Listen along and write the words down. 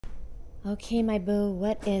Okay, my boo,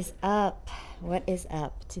 what is up? What is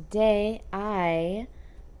up? Today, I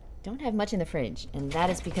don't have much in the fridge, and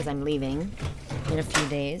that is because I'm leaving in a few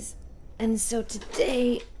days. And so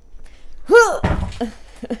today,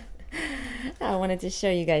 I wanted to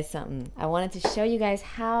show you guys something. I wanted to show you guys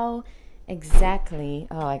how exactly,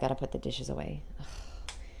 oh, I gotta put the dishes away.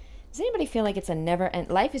 Does anybody feel like it's a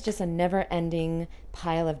life is just a never-ending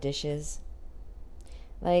pile of dishes?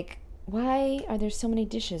 Like, why are there so many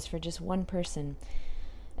dishes for just one person?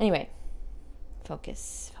 Anyway,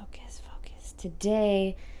 focus.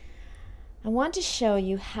 Today, I want to show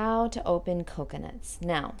you how to open coconuts.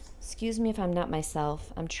 Now, excuse me if I'm not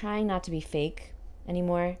myself. I'm trying not to be fake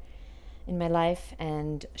anymore in my life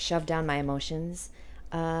and shove down my emotions.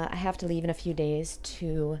 I have to leave in a few days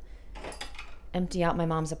to empty out my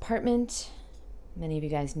mom's apartment. Many of you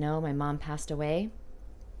guys know my mom passed away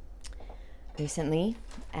recently,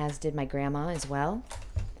 as did my grandma as well.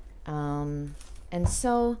 And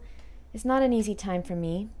so it's not an easy time for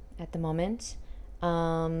me at the moment.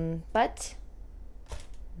 But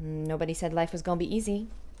nobody said life was going to be easy.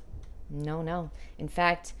 No. In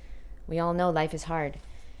fact, we all know life is hard.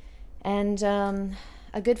 And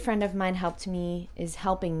a good friend of mine is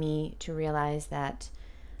helping me to realize that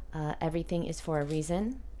everything is for a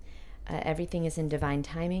reason. Everything is in divine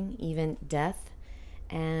timing, even death.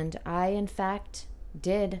 And I, in fact,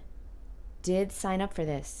 did sign up for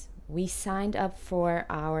this. We signed up for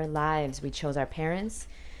our lives. We chose our parents.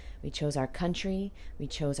 We chose our country. We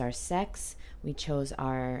chose our sex. We chose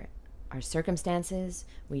our circumstances.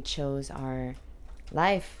 We chose our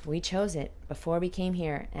life. We chose it before we came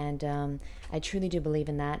here. And I truly do believe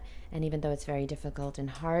in that. And even though it's very difficult and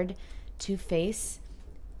hard to face,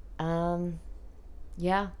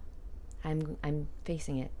 yeah, I'm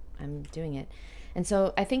facing it. I'm doing it. And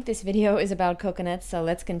so I think this video is about coconuts, so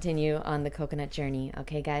let's continue on the coconut journey.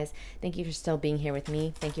 Okay, guys? Thank you for still being here with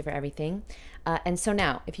me. Thank you for everything. And so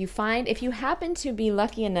now, if you happen to be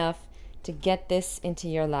lucky enough to get this into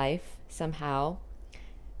your life somehow,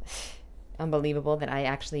 unbelievable that I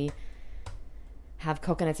actually have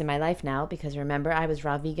coconuts in my life now, because remember, I was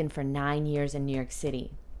raw vegan for 9 years in New York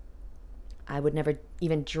City. I would never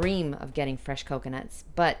even dream of getting fresh coconuts,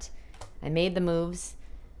 but I made the moves.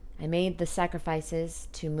 I made the sacrifices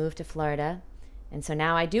to move to Florida, and so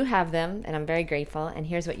now I do have them, and I'm very grateful. And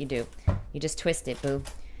here's what you do. You just twist it, boo.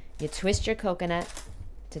 You twist your coconut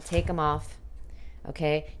to take them off,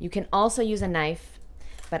 okay? You can also use a knife,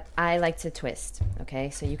 but I like to twist,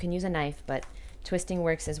 okay? So you can use a knife, but twisting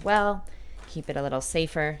works as well. Keep it a little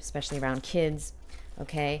safer, especially around kids,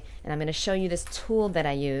 okay? And I'm going to show you this tool that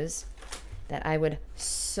I use that I would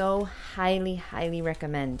so highly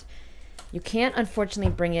recommend. You can't,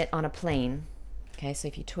 unfortunately, bring it on a plane. Okay, so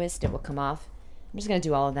if you twist, it will come off. I'm just going to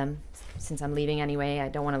do all of them since I'm leaving anyway. I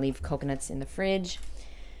don't want to leave coconuts in the fridge.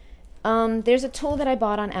 There's a tool that I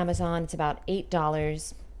bought on Amazon. It's about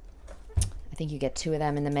 $8. I think you get 2 of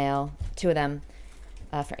them in the mail. 2 of them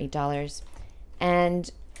for $8. And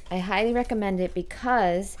I highly recommend it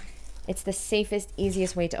because it's the safest,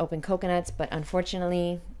 easiest way to open coconuts. But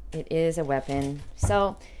unfortunately, it is a weapon.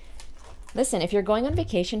 So listen, if you're going on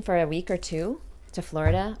vacation for a week or two to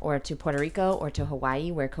Florida or to Puerto Rico or to Hawaii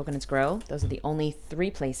where coconuts grow, those are the only 3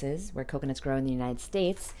 places where coconuts grow in the United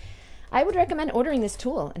States, I would recommend ordering this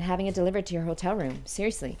tool and having it delivered to your hotel room.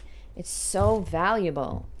 Seriously, it's so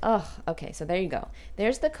valuable. Oh, okay, so there you go.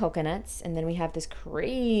 There's the coconuts, and then we have this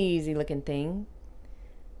crazy looking thing.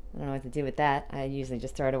 I don't know what to do with that. I usually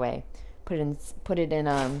just throw it away. Put it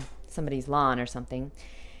in somebody's lawn or something.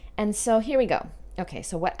 And so here we go. Okay,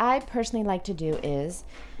 so what I personally like to do is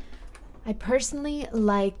I personally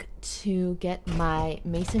like to get my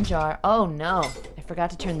mason jar. Oh no, I forgot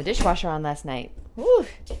to turn the dishwasher on last night. Whew.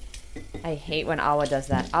 I hate when Awa does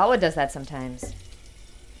that. Awa does that sometimes.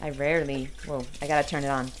 I rarely, whoa, I gotta turn it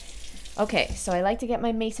on. Okay, so I like to get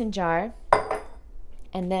my mason jar,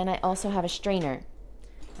 and then I also have a strainer.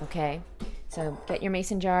 Okay, so get your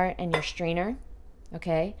mason jar and your strainer.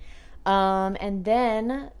 Okay. And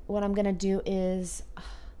then what I'm going to do is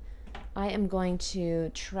I am going to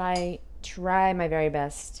try my very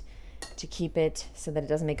best to keep it so that it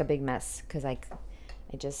doesn't make a big mess, because I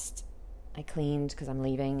cleaned because I'm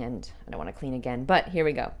leaving and I don't want to clean again. But here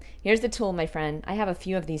we go. Here's the tool, my friend. I have a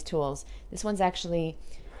few of these tools. This one's actually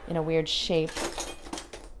in a weird shape.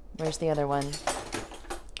 Where's the other one?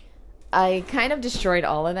 I kind of destroyed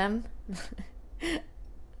all of them.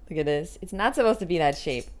 Look at this. It's not supposed to be that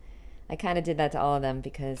shape. I kind of did that to all of them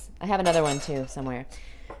because I have another one too somewhere.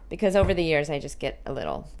 Because over the years I just get a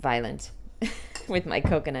little violent with my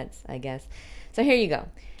coconuts, I guess. So here you go.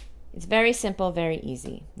 It's very simple, very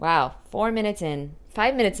easy. Wow, 4 minutes in,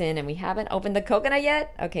 5 minutes in, and we haven't opened the coconut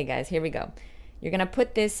yet? Okay, guys, here we go. You're gonna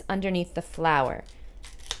put this underneath the flour.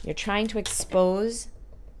 You're trying to expose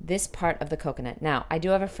this part of the coconut. Now, I do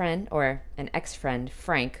have a friend, or an ex-friend,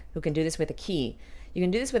 Frank, who can do this with a key. You can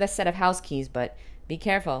do this with a set of house keys, but be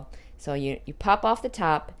careful. So you pop off the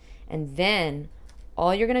top, and then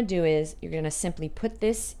all you're gonna do is you're gonna simply put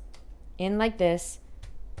this in like this,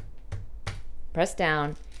 press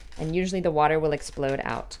down, and usually the water will explode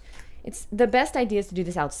out. It's the best idea is to do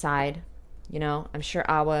this outside. You know, I'm sure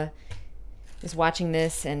Awa is watching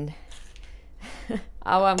this, and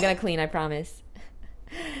Awa, I'm gonna clean, I promise.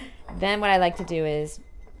 Then what I like to do is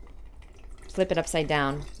flip it upside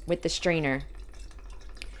down with the strainer,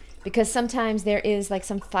 because sometimes there is like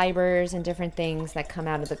some fibers and different things that come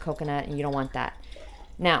out of the coconut, and you don't want that.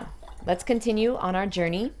 Now, let's continue on our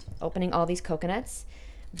journey, opening all these coconuts.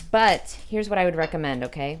 But here's what I would recommend,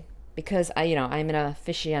 okay? Because I'm an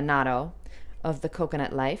aficionado of the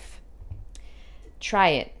coconut life. Try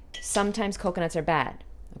it. Sometimes coconuts are bad,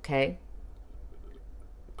 okay?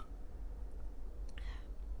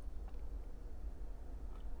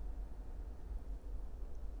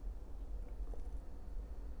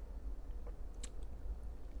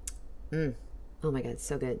 Oh my God, it's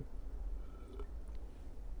so good.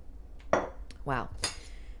 Wow.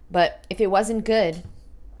 But if it wasn't good,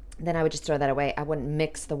 then I would just throw that away. I wouldn't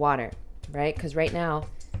mix the water, right? Because right now,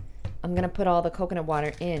 I'm going to put all the coconut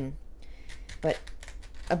water in. But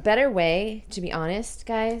a better way, to be honest,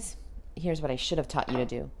 guys, here's what I should have taught you to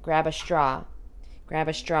do. Grab a straw,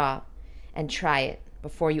 and try it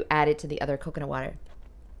before you add it to the other coconut water.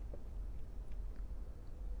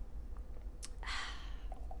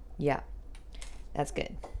 Yeah, that's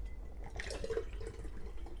good.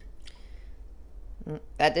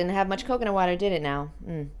 That didn't have much coconut water, did it now?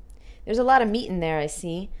 There's a lot of meat in there, I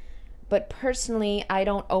see. But personally, I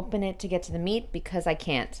don't open it to get to the meat because I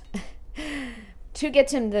can't. To get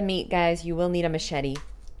to the meat, guys, you will need a machete.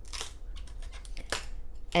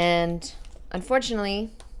 And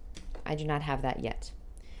unfortunately, I do not have that yet.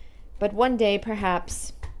 But one day,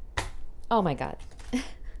 perhaps... Oh my God.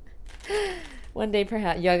 One day,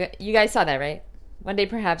 perhaps... You guys saw that, right? One day,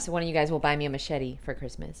 perhaps, one of you guys will buy me a machete for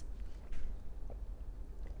Christmas.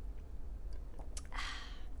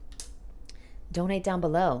 Donate down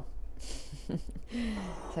below so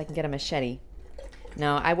I can get a machete.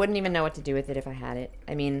 No, I wouldn't even know what to do with it if I had it.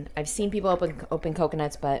 I mean, I've seen people open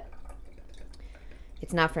coconuts, but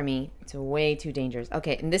it's not for me. It's way too dangerous.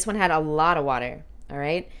 Okay, and this one had a lot of water, all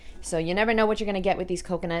right? So you never know what you're going to get with these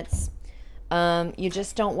coconuts. You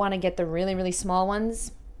just don't want to get the really, really small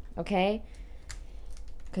ones, okay?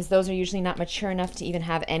 Because those are usually not mature enough to even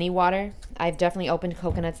have any water. I've definitely opened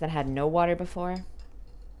coconuts that had no water before.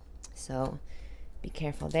 So be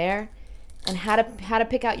careful there. And how to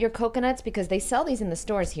pick out your coconuts, because they sell these in the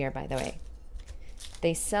stores here, by the way.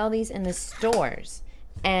 They sell these in the stores.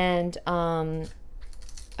 And,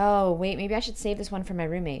 oh, wait, maybe I should save this one for my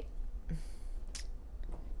roommate.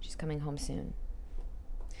 She's coming home soon.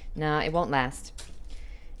 No, it won't last.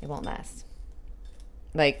 It won't last.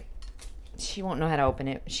 Like, she won't know how to open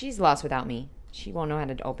it. She's lost without me. She won't know how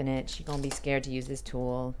to open it. She's gonna be scared to use this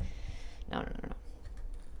tool. No.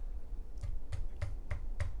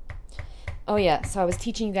 Oh yeah, so I was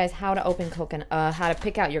teaching you guys how to open how to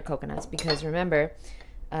pick out your coconuts, because remember,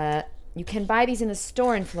 you can buy these in the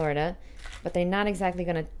store in Florida, but they're not exactly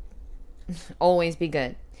gonna always be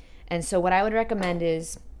good. And so what I would recommend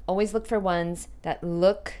is always look for ones that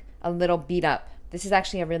look a little beat up. This is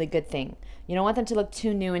actually a really good thing. You don't want them to look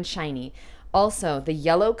too new and shiny. Also, the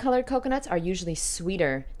yellow colored coconuts are usually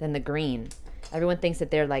sweeter than the green. Everyone thinks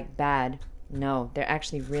that they're like bad. No, they're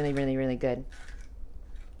actually really, really, really good.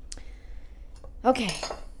 Okay,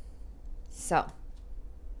 so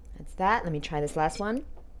that's that. Let me try this last one.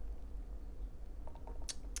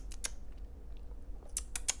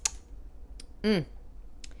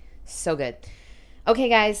 So good. Okay,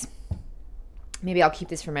 guys, maybe I'll keep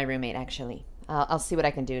this for my roommate, actually. I'll see what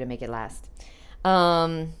I can do to make it last.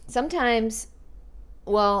 Sometimes,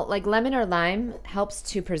 well, like lemon or lime helps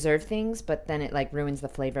to preserve things, but then it like ruins the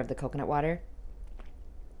flavor of the coconut water.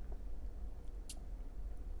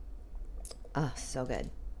 Oh, so good.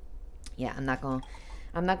 Yeah, I'm not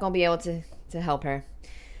gonna be able to help her,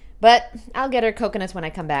 but I'll get her coconuts when I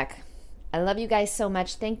come back. I love you guys so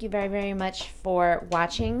much. Thank you very, very much for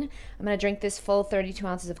watching. I'm gonna drink this full 32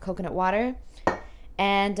 ounces of coconut water.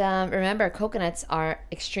 And remember, coconuts are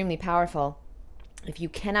extremely powerful. If you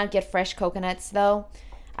cannot get fresh coconuts, though,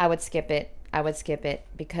 I would skip it. I would skip it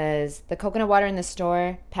because the coconut water in the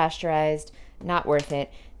store, pasteurized, not worth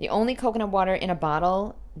it. The only coconut water in a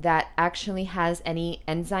bottle that actually has any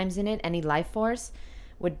enzymes in it, any life force,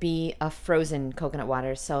 would be a frozen coconut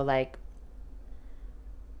water. So like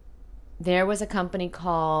there was a company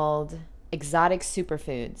called Exotic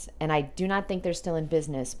Superfoods, and I do not think they're still in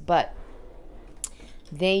business, but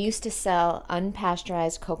they used to sell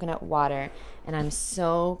unpasteurized coconut water, and I'm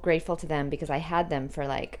so grateful to them because I had them for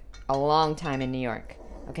like a long time in New York,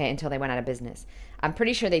 okay, until they went out of business. I'm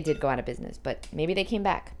pretty sure they did go out of business, but maybe they came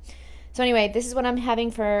back. So anyway, this is what I'm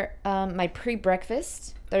having for my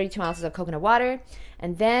pre-breakfast, 32 ounces of coconut water,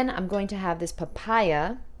 and then I'm going to have this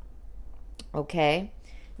papaya, okay?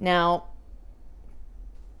 Now,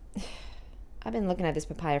 I've been looking at this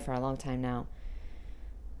papaya for a long time now.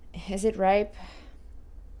 Is it ripe?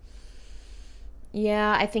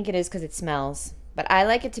 Yeah, I think it is because it smells. But I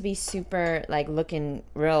like it to be super, like, looking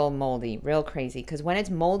real moldy, real crazy. Because when it's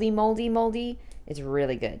moldy, it's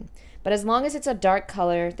really good. But as long as it's a dark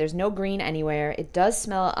color, there's no green anywhere, it does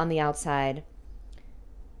smell on the outside.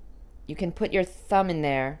 You can put your thumb in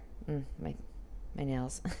there. My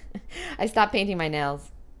nails. I stopped painting my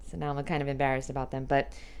nails, so now I'm kind of embarrassed about them.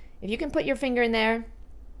 But if you can put your finger in there,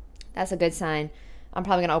 that's a good sign. I'm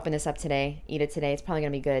probably going to open this up today, eat it today. It's probably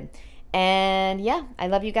going to be good. And yeah, I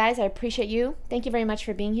love you guys. I appreciate you. Thank you very much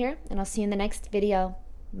for being here, and I'll see you in the next video.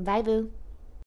 Bye, boo.